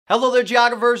Hello there,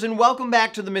 geographers, and welcome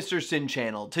back to the Mr. Sinn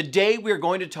channel. Today we are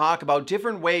going to talk about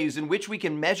different ways in which we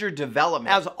can measure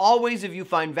development. As always, if you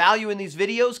find value in these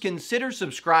videos, consider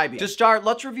subscribing. To start,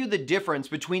 let's review the difference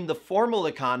between the formal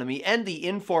economy and the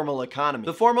informal economy.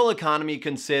 The formal economy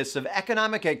consists of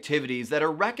economic activities that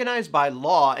are recognized by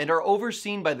law and are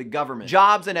overseen by the government.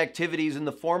 Jobs and activities in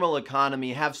the formal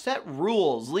economy have set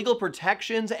rules, legal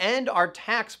protections, and are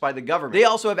taxed by the government. They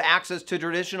also have access to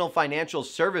traditional financial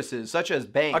services, such as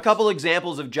banks. A couple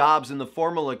examples of jobs in the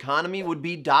formal economy would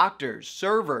be doctors,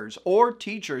 servers, or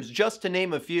teachers, just to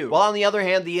name a few. While on the other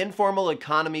hand, the informal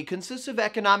economy consists of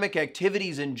economic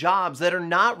activities and jobs that are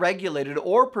not regulated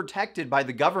or protected by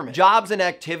the government. Jobs and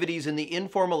activities in the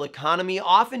informal economy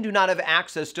often do not have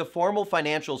access to formal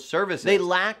financial services. They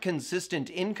lack consistent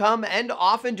income and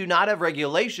often do not have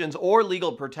regulations or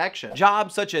legal protection.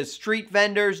 Jobs such as street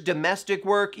vendors, domestic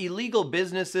work, illegal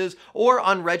businesses, or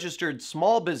unregistered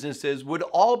small businesses would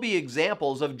all be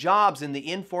examples of jobs in the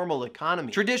informal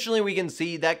economy. Traditionally, we can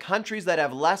see that countries that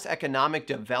have less economic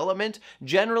development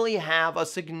generally have a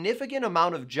significant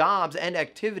amount of jobs and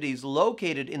activities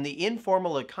located in the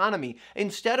informal economy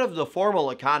instead of the formal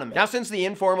economy. Now, since the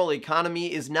informal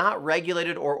economy is not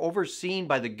regulated or overseen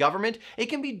by the government, it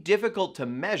can be difficult to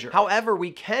measure. However,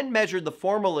 we can measure the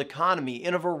formal economy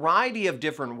in a variety of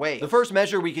different ways. The first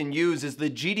measure we can use is the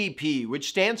GDP, which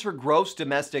stands for Gross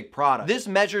Domestic Product. This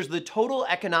measures the total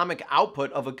economic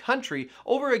output of a country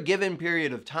over a given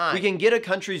period of time. We can get a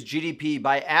country's GDP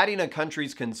by adding a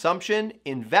country's consumption,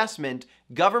 investment,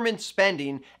 government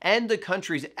spending, and the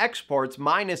country's exports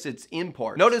minus its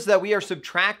imports. Notice that we are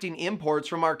subtracting imports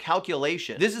from our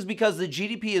calculation. This is because the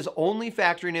GDP is only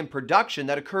factoring in production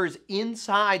that occurs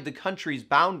inside the country's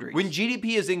boundaries. When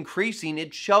GDP is increasing,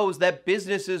 it shows that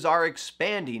businesses are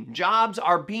expanding, jobs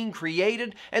are being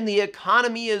created, and the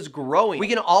economy is growing. We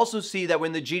can also see that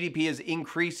when the GDP is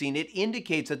increasing, it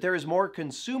indicates that there is more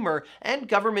consumer and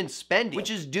government spending,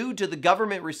 which is due to the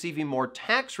government receiving more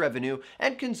tax revenue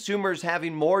and consumers having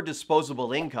more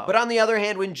disposable income. But on the other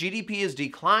hand, when GDP is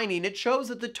declining, it shows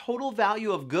that the total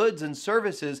value of goods and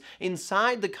services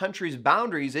inside the country's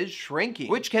boundaries is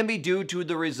shrinking, which can be due to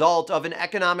the result of an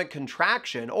economic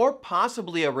contraction or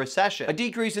possibly a recession. A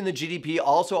decrease in the GDP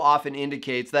also often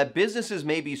indicates that businesses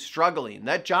may be struggling,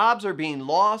 that jobs are being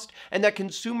lost, and that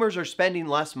consumers are spending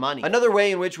less money. Another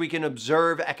way in which we can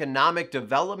observe economic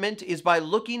development is by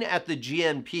looking at the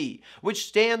GNP, which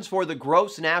stands for the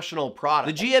Gross National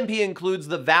Product. The GNP includes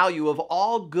the value of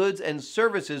all goods and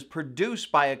services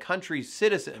produced by a country's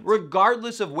citizens,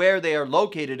 regardless of where they are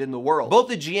located in the world. Both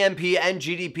the GNP and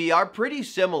GDP are pretty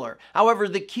similar. However,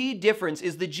 the key difference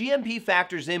is the GNP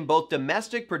factors in both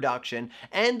domestic production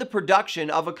and the production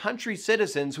of a country's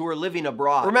citizens who are living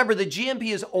abroad. Remember, the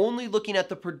GNP is only looking at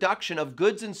the production of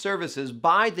goods and services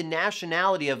by the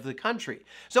nationality of the country.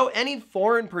 So any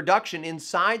foreign production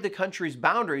inside the country's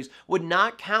boundaries would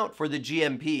not count for the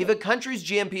GNP. If a country's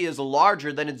GNP is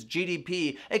larger than its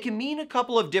GDP, it can mean a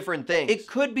couple of different things. It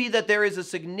could be that there is a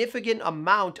significant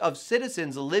amount of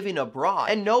citizens living abroad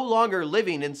and no longer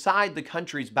living inside the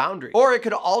country's boundaries. Or it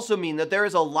could also mean that there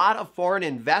is a lot of foreign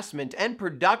investment and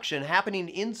production happening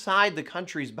inside the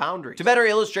country's boundaries. To better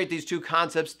illustrate these two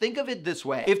concepts, think of it this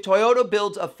way. If Toyota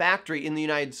builds a factory in the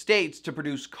United States to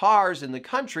produce cars in the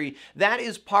country, that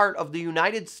is part of the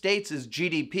United States'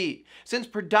 GDP, since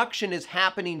production is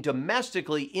happening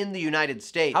domestically in the United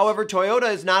States. However,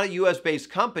 Toyota is not a US-based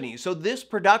company, so this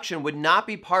production would not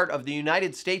be part of the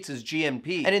United States'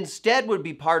 GNP, and instead would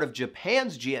be part of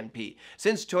Japan's GNP,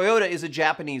 since Toyota is a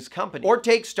Japanese company. Or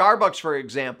take Starbucks, for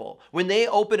example. When they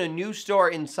open a new store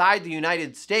inside the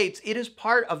United States, it is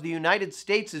part of the United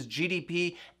States'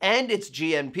 GDP and its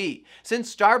GNP,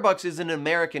 since Starbucks is an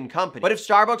American company. But if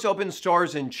Starbucks opens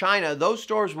stores in China, those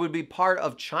stores would be part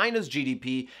of China's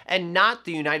GDP and not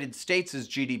the United States'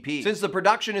 GDP, since the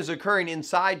production is occurring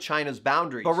inside China's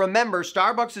boundaries. But remember,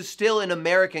 Starbucks is still an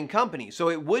American company, so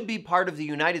it would be part of the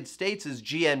United States'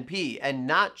 GNP and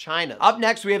not China's. Up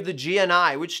next, we have the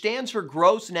GNI, which stands for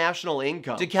Gross National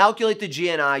Income. To calculate the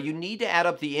GNI, you need to add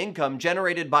up the income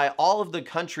generated by all of the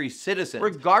country's citizens,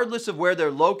 regardless of where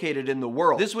they're located in the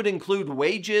world. This would include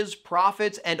wages,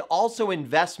 profits, and also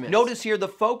investments. Notice here the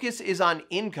focus is on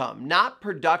income, not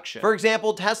production. For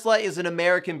example, Tesla is an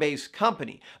American-based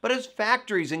company, but has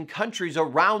factories in countries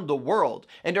around the world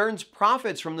and earns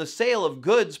profits from the sale of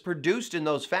goods produced in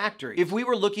those factories. If we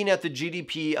were looking at the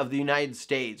GDP of the United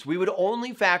States, we would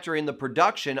only factor in the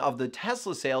production of the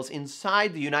Tesla sales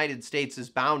inside the United States'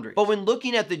 boundaries. But when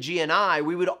looking at the GNI,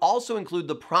 we would also include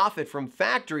the profit from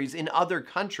factories in other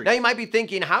countries. Now you might be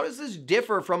thinking, how does this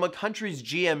differ from a country's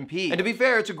GNP? And to be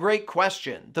fair, it's a great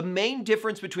question. The main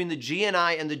difference between the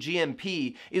GNI and the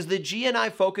GNP is the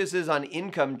GNI focuses on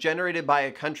income generated by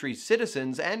a country's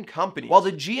citizens and companies, while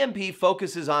the GNP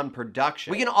focuses on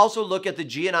production. We can also look at the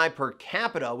GNI per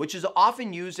capita, which is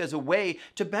often used as a way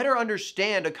to better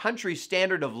understand a country's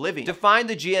standard of living. To find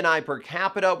the GNI per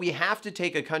capita, we have to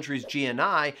take a country's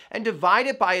GNI and divide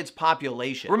it by its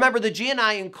population. Remember, the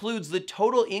GNI includes the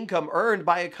total income earned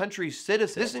by a country's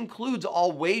citizens. This includes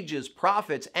all wages,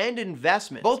 profits, and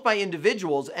investments, both by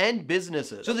individuals and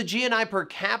businesses. So the GNI per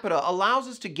capita allows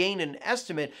us to gain an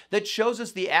estimate that shows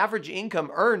us the average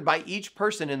income earned by each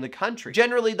person in the country.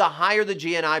 Generally, the higher the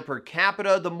GNI per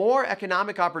capita, the more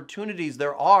economic opportunities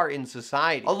there are in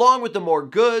society, along with the more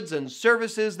goods and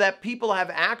services that people have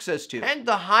access to, and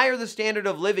the higher the standard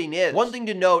of living is. One thing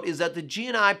to note is that the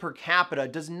GNI per capita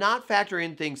does not factor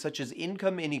in things such as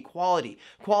income inequality,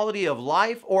 quality of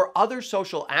life, or other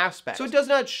social aspects, so it does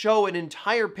not show an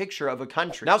entire picture of a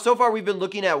country. Now, so far we've been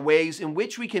looking at ways in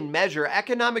which we can measure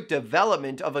economic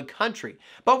development of a country,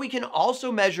 but we can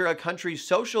also measure a country's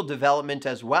social development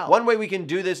as well. One way we can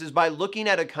do this is by looking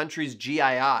at a country's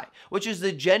GII, which is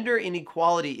the Gender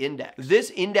Inequality Index. This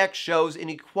index shows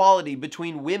inequality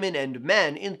between women and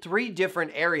men in 3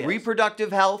 different areas: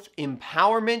 reproductive health,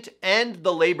 empowerment, and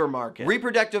the labor market.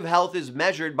 Reproductive health is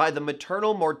measured by the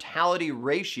maternal mortality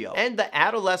ratio and the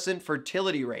adolescent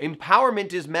fertility rate.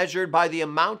 Empowerment is measured by the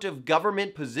amount of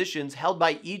government positions held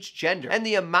by each gender and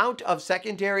the amount of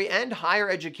secondary and higher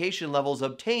education levels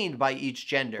obtained by each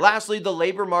gender. Lastly, the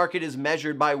labor market is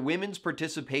measured by women's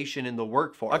participation in the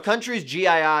workforce. A country's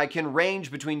GII can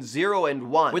range between 0 and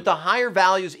 1, with the higher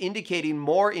values indicating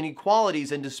more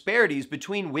inequalities and disparities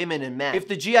between women and men. If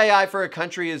the GII for a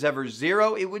country is ever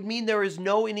 0, it would mean there is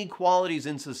no inequalities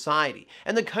in society,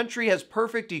 and the country has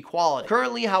perfect equality.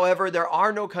 Currently, however, there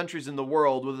are no countries in the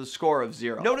world with a score of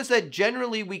 0. Notice that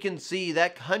generally we can see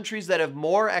that countries that have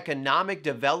more economic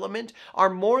development are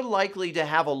more likely to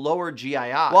have a lower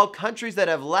GII, while countries that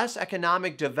have less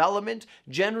economic development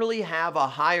generally have a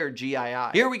higher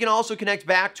GII. Here we can also connect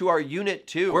back to our Unit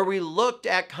 2, where we looked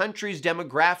at countries'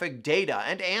 demographic data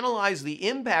and analyzed the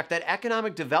impact that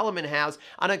economic development has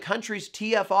on a country's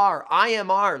TFR,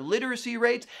 IMR, literacy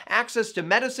rates, access to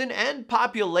medicine, and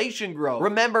population growth.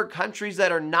 Remember, countries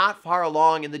that are not far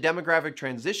along in the demographic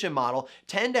transition model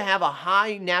tend to have a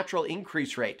high natural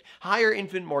increase rate, higher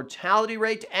infant mortality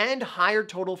rate, and higher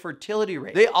total fertility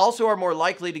rate. They also are more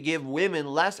likely to give women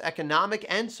less economic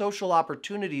and social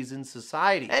opportunities in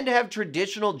society and to have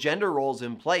traditional gender roles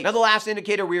in place. Now, the last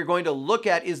indicator we are going to look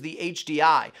at is the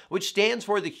HDI, which stands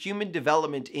for the Human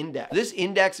Development Index. This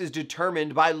index is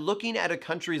determined by looking at a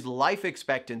country's life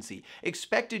expectancy,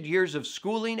 expected years of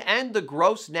schooling, and the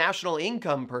gross national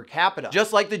income per capita.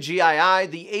 Just like the GII,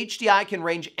 the HDI can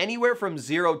range anywhere from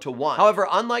 0 to 1. However,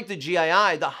 unlike the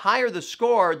GII, the higher the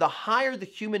score, the higher the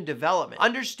human development.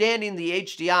 Understanding the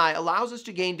HDI allows us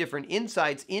to gain different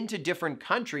insights into different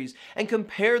countries and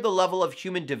compare the level of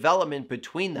human development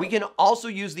between them. We can also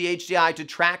use the HDI to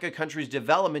track a country's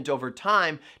development over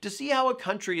time to see how a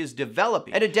country is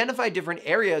developing and identify different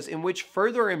areas in which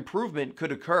further improvement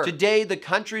could occur. Today, the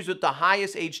countries with the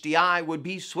highest HDI would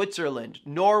be Switzerland,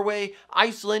 Norway,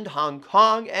 Iceland, Hong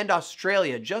Kong, and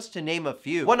Australia, just to name a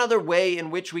few. One other way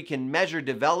in which we can measure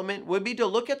development would be to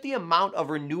look at the amount of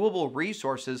renewable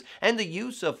resources and the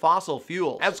use of fossil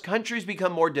fuels. As countries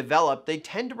become more developed, they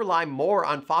tend to rely more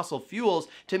on fossil fuels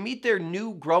to meet their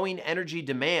new growing energy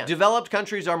demand. Developed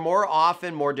countries are more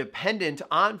often more dependent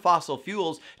on fossil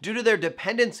fuels due to their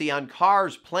dependency on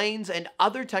cars, planes, and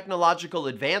other technological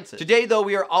advances. Today, though,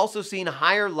 we are also seeing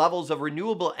higher levels of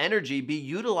renewable energy be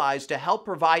utilized to help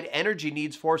provide energy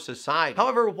needs for society.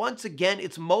 However, once again,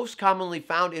 it's most commonly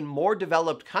found in more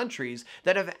developed countries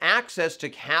that have access to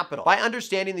capital. By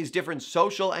understanding these different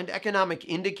social and economic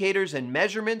indicators and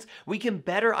measurements, we can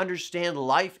better understand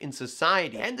life in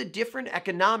society and the different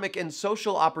economic and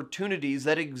social opportunities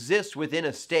that exist within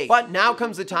a state. But now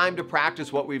comes the time to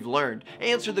practice what we've learned.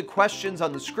 Answer the questions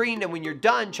on the screen, and when you're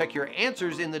done, check your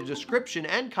answers in the description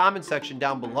and comment section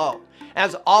down below.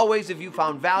 As always, if you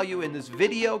found value in this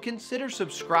video, consider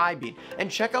subscribing and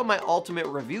check out my ultimate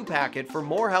review packet for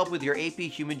more help with your AP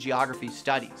Human Geography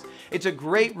studies. It's a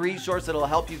great resource that'll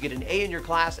help you get an A in your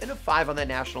class and a 5 on that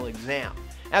national exam.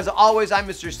 As always, I'm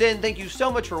Mr. Sinn. Thank you so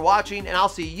much for watching, and I'll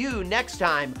see you next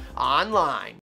time online.